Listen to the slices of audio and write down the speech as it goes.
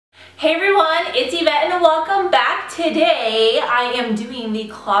Hey everyone, it's Yvette and welcome back. Today I am doing the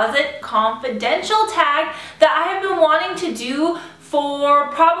Closet Confidential tag that I have been wanting to do for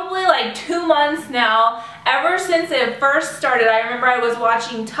probably like 2 months now, ever since it first started. I remember I was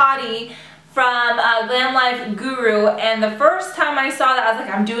watching Taupe from Glam Life Guru, and the first time I saw that I was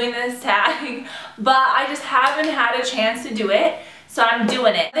like, I'm doing this tag, but I just haven't had a chance to do it, so I'm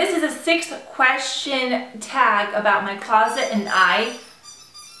doing it. This is a 6-question tag about my closet and eye.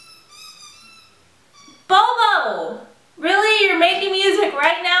 Bobo! Really? You're making music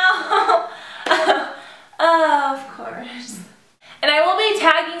right now? Oh, of course. And I will be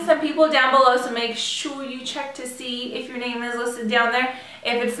tagging some people down below, so make sure you check to see if your name is listed down there.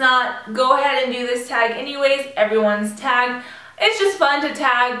 If it's not, go ahead and do this tag anyways. Everyone's tagged. It's just fun to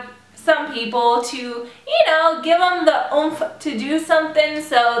tag some people to, you know, give them the oomph to do something,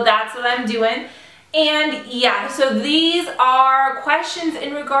 so that's what I'm doing. And yeah, so these are questions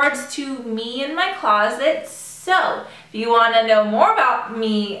in regards to me and my closet. So if you want to know more about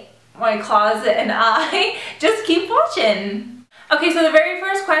me, my closet, and I, just keep watching. Okay, so the very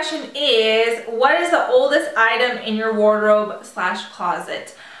first question is, what is the oldest item in your wardrobe /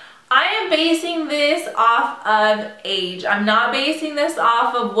 closet? I am basing this off of age. I'm not basing this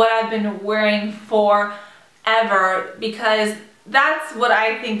off of what I've been wearing forever, because that's what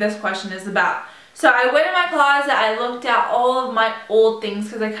I think this question is about. So I went in my closet, I looked at all of my old things,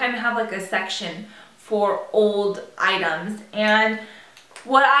 because I kind of have like a section for old items, and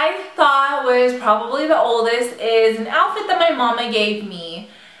what I thought was probably the oldest is an outfit that my mama gave me,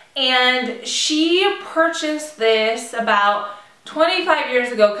 and she purchased this about 25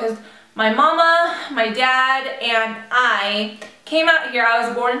 years ago, because my mama, my dad, and I came out here. I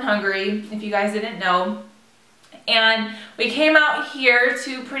was born in Hungary, if you guys didn't know. And we came out here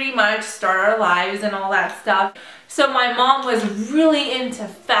to pretty much start our lives and all that stuff. So my mom was really into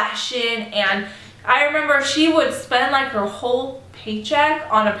fashion, and I remember she would spend like her whole paycheck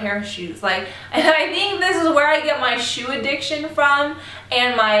on a pair of shoes. And I think this is where I get my shoe addiction from,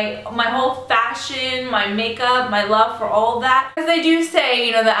 and my whole fashion, my makeup, my love for all of that. As they do say,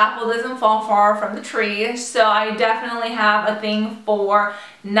 you know, the apple doesn't fall far from the tree, so I definitely have a thing for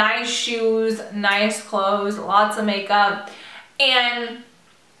nice shoes, nice clothes, lots of makeup, and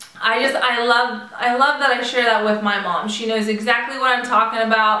I love that I share that with my mom. She knows exactly what I'm talking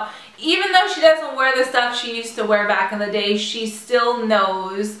about. Even though she doesn't wear the stuff she used to wear back in the day, she still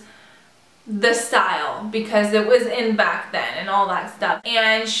knows the style because it was in back then and all that stuff.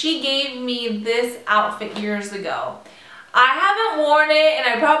 And she gave me this outfit years ago. I haven't worn it, and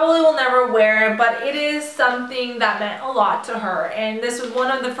I probably will never wear it, but it is something that meant a lot to her. And this was one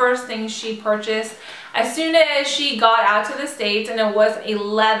of the first things she purchased as soon as she got out to the States, and it was a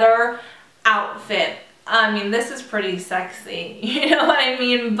leather outfit. I mean, this is pretty sexy, you know what I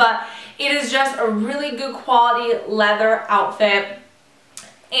mean? But it is just a really good quality leather outfit.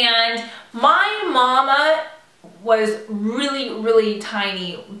 And my mama was really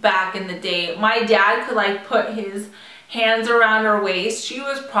tiny back in the day. My dad could like put his hands around her waist. She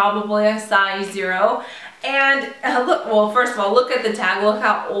was probably a size 0. And look, well, first of all, look at the tag. Look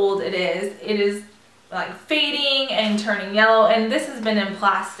how old it is. It is like fading and turning yellow, and this has been in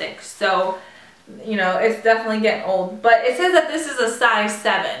plastic, so you know, it's definitely getting old. But it says that this is a size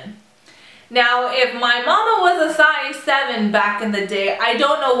 7. Now, if my mama was a size 7 back in the day, I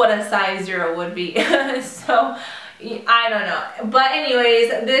don't know what a size 0 would be. So, I don't know. But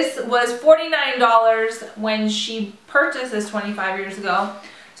anyways, this was $49 when she purchased this 25 years ago.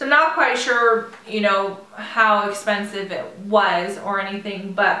 So I'm not quite sure, you know, how expensive it was or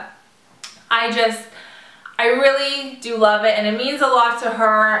anything, but I really do love it, and it means a lot to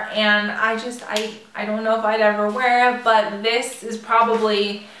her, and I don't know if I'd ever wear it, but this is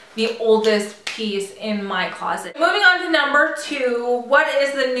probably the oldest piece in my closet. Moving on to number 2, what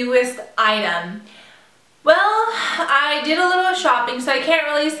is the newest item? Well, I did a little shopping, so I can't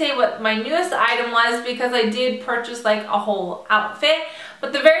really say what my newest item was because I did purchase like a whole outfit.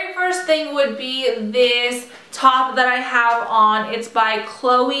 But the very first thing would be this top that I have on. It's by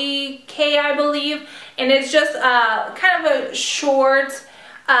Chloe K, I believe, and it's just kind of a short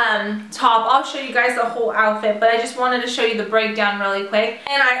top. I'll show you guys the whole outfit, but I just wanted to show you the breakdown really quick.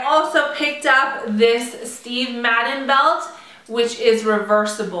 And I also picked up this Steve Madden belt, which is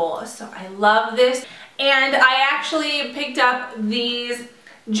reversible, so I love this. And I actually picked up these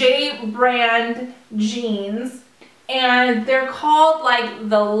J brand jeans, and they're called like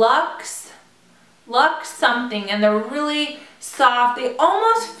the Luxe something, and they're really soft. They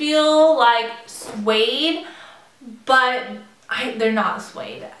almost feel like suede, but they're not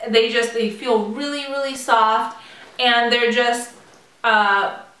suede. They feel really soft, and they're just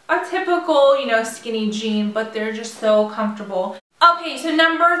a a typical, you know, skinny jean, but they're just so comfortable. Okay, so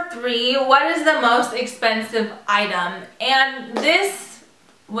number 3, what is the most expensive item? And this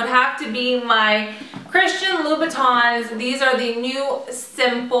would have to be my Christian Louboutins. These are the new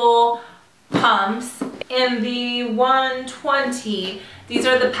simple pumps in the 120. These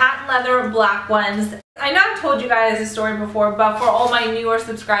are the patent leather black ones. I know I've told you guys this story before, but for all my newer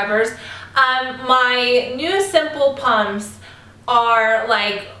subscribers, my new simple pumps are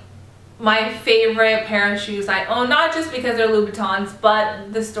like my favorite pair of shoes I own, not just because they're Louboutins,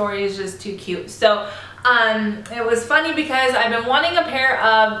 but the story is just too cute. So it was funny because I've been wanting a pair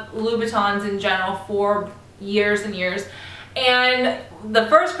of Louboutins in general for years and years, and the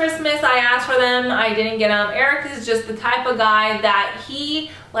first Christmas I asked for them, I didn't get them. Eric is just the type of guy that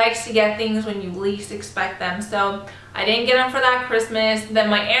he likes to get things when you least expect them, so I didn't get them for that Christmas. Then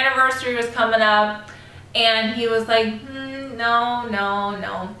my anniversary was coming up and he was like,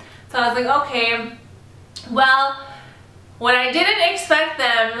 no. So I was like, okay. Well, when I didn't expect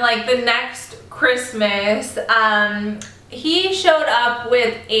them, like the next Christmas, he showed up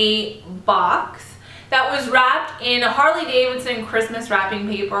with a box that was wrapped in Harley Davidson Christmas wrapping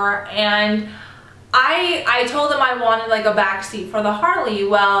paper, and I told him I wanted like a back seat for the Harley.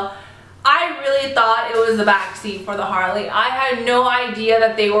 Well, I really thought it was the back seat for the Harley. I had no idea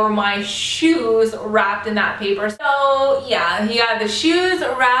that they were my shoes wrapped in that paper. So yeah, he had the shoes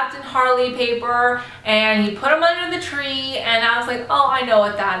wrapped in Harley paper and he put them under the tree, and I was like, oh, I know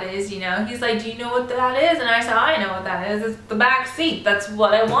what that is, you know. He's like, do you know what that is? And I said, I know what that is. It's the back seat. That's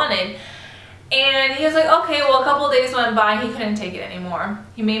what I wanted. And he was like, okay. Well, a couple of days went by, he couldn't take it anymore.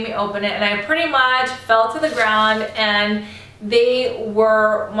 He made me open it and I pretty much fell to the ground, and they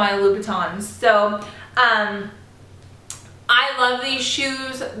were my Louboutins. So I love these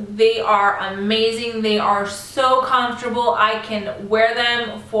shoes. They are amazing. They are so comfortable. I can wear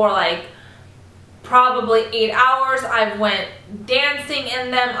them for like probably 8 hours. I've went dancing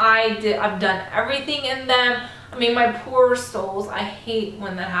in them. I've done everything in them. I mean, my poor soles, I hate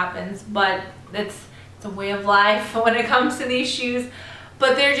when that happens, but it's a way of life when it comes to these shoes.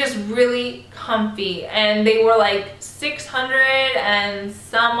 But they're just really comfy, and they were like $600 and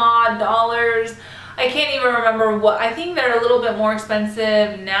some odd dollars. I can't even remember what. I think they're a little bit more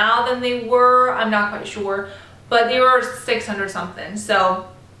expensive now than they were. I'm not quite sure, but they were 600 something. So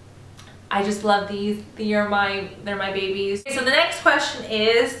I just love these. They're my babies. So the next question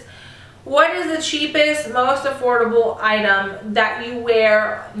is, what is the cheapest, most affordable item that you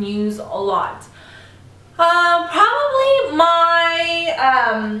wear and use a lot? Probably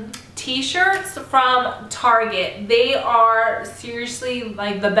my t-shirts from Target. They are seriously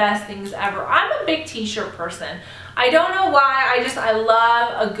like the best things ever. I'm a big t-shirt person. I don't know why, I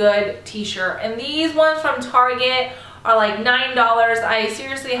love a good t-shirt. And these ones from Target are like $9. I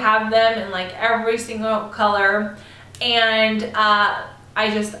seriously have them in like every single color, and I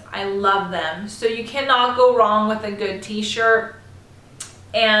love them. So you cannot go wrong with a good t-shirt,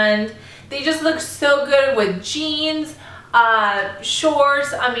 and they just look so good with jeans,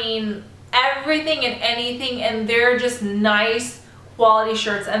 shorts, I mean everything and anything, and they're just nice quality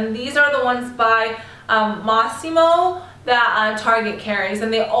shirts. And these are the ones by Massimo that Target carries,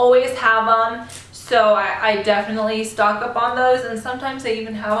 and they always have them. So I definitely stock up on those, and sometimes they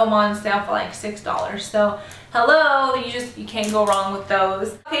even have them on sale for like $6. So hello, you can't go wrong with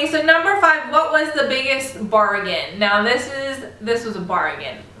those. Okay, so number 5, what was the biggest bargain? Now this was a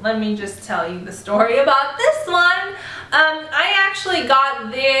bargain. Let me just tell you the story about this one. I actually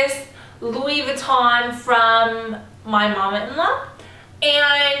got this Louis Vuitton from my mama-in-law,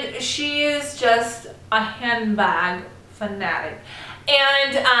 and she is just a handbag fanatic.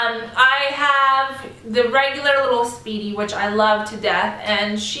 And I have the regular little Speedy, which I love to death,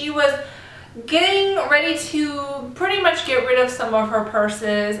 and she was getting ready to pretty much get rid of some of her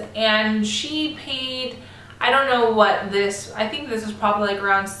purses, and she paid, I don't know what this, I think this is probably like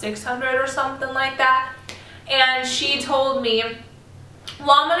around $600 or something like that. And she told me,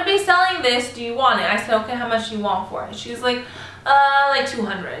 well, I'm gonna be selling this, do you want it? I said, okay, how much do you want for it? She's like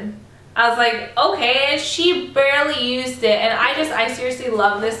 200. I was like, okay. And she barely used it, and I seriously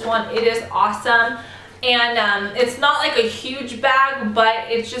love this one. It is awesome. And it's not like a huge bag, but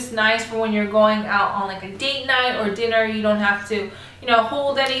it's just nice for when you're going out on like a date night or dinner. You don't have to, you know,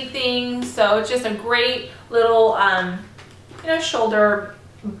 hold anything. So it's just a great little, you know, shoulder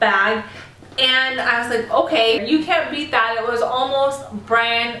bag. And I was like, okay, you can't beat that. It was almost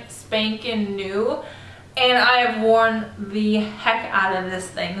brand spanking new, and I have worn the heck out of this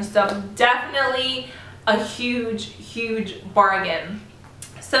thing. So definitely a huge bargain.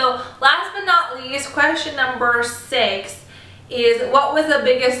 So last but not least, question number 6 is what was the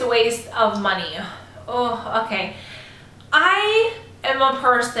biggest waste of money? Oh, okay. I am a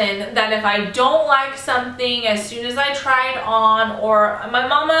person that if I don't like something, as soon as I try it on, or my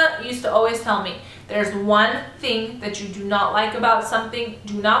mama used to always tell me, there's one thing that you do not like about something,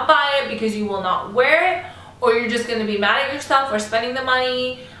 do not buy it because you will not wear it, or you're just going to be mad at yourself for spending the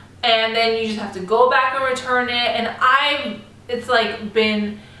money, and then you just have to go back and return it. And it's like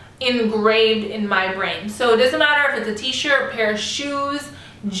been engraved in my brain. So it doesn't matter if it's a t-shirt, pair of shoes,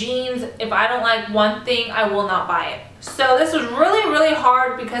 jeans, if I don't like one thing, I will not buy it. So this was really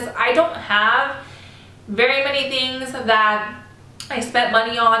hard because I don't have very many things that I spent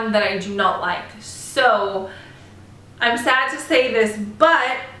money on that I do not like. So I'm sad to say this,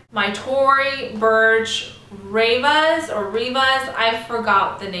 but my Tory Burch Revas, I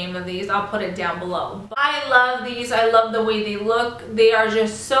forgot the name of these. I'll put it down below. I love these. I love the way they look. They are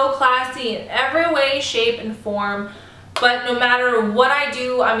just so classy in every way, shape, and form. But no matter what I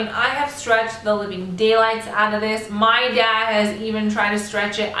do, I mean, I have stretched the living daylights out of this. My dad has even tried to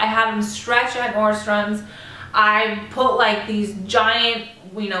stretch it. I had him stretch at Nordstrom's. I put like these giant,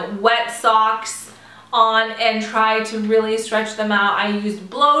 you know, wet socks on and tried to really stretch them out. I used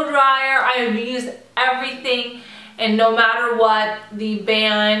blow dryer. I used everything, and no matter what, the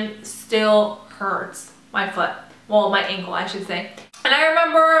band still hurts my foot. Well, my ankle, I should say. And I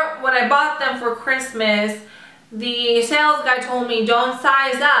remember when I bought them for Christmas, the sales guy told me don't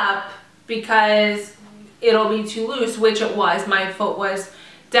size up because it'll be too loose, which it was. My foot was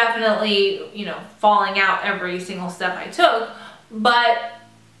definitely, you know, falling out every single step I took. But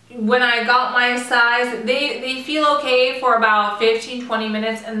when I got my size, they feel okay for about 15-20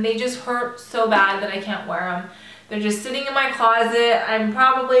 minutes, and they just hurt so bad that I can't wear them. They're just sitting in my closet. I'm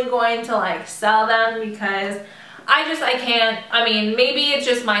probably going to like sell them because I can't. I mean, maybe it's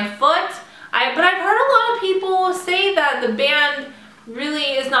just my foot. But I've heard a lot of people say that the band really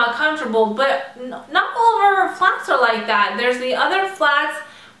is not comfortable, but not all of our flats are like that. There's the other flats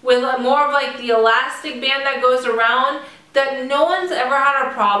with more of like the elastic band that goes around that no one's ever had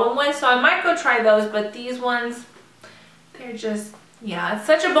a problem with, so I might go try those. But these ones, they're just, yeah, it's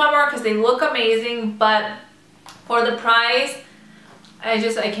such a bummer because they look amazing, but for the price,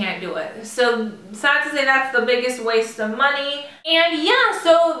 I can't do it. So sad to say that's the biggest waste of money. And yeah,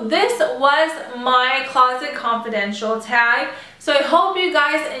 so this was my Closet Confidential tag. So I hope you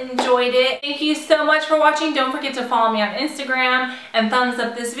guys enjoyed it. Thank you so much for watching. Don't forget to follow me on Instagram and thumbs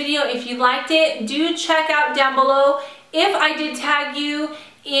up this video if you liked it. Do check out down below if I did tag you.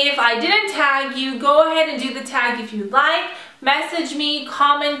 If I didn't tag you, go ahead and do the tag if you like. Message me,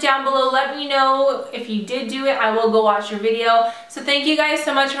 comment down below, let me know if you did do it. I will go watch your video. So thank you guys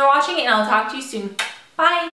so much for watching, and I'll talk to you soon. Bye!